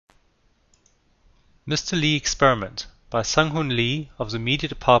Mr. Lee Experiment by Sung-Hoon Lee of the Media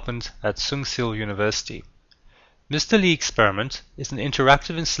Department at Sung-Sil University. Mr. Lee Experiment is an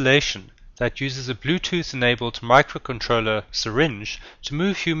interactive installation that uses a Bluetooth-enabled microcontroller syringe to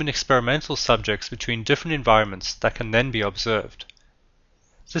move human experimental subjects between different environments that can then be observed.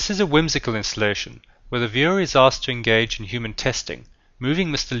 This is a whimsical installation where the viewer is asked to engage in human testing,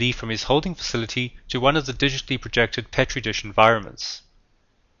 moving Mr. Lee from his holding facility to one of the digitally projected Petri dish environments.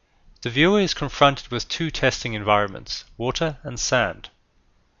 The viewer is confronted with two testing environments, water and sand.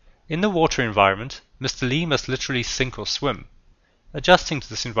 In the water environment, Mr. Lee must literally sink or swim. Adjusting to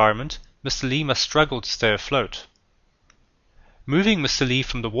this environment, Mr. Lee must struggle to stay afloat. Moving Mr. Lee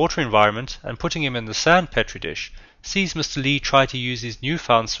from the water environment and putting him in the sand Petri dish sees Mr. Lee try to use his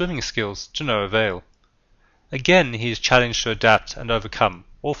newfound swimming skills to no avail. Again he is challenged to adapt and overcome,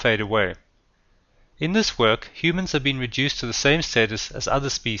 or fade away. In this work, humans have been reduced to the same status as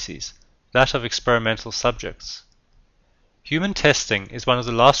other species, that of experimental subjects. Human testing is one of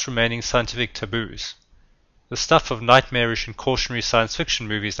the last remaining scientific taboos, the stuff of nightmarish and cautionary science fiction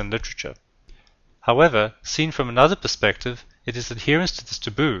movies and literature. However, seen from another perspective, it is adherence to this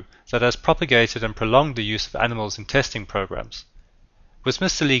taboo that has propagated and prolonged the use of animals in testing programs. With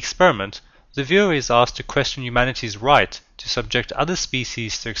Mr. Lee Experiment, the viewer is asked to question humanity's right to subject other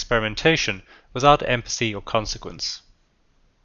species to experimentation without empathy or consequence.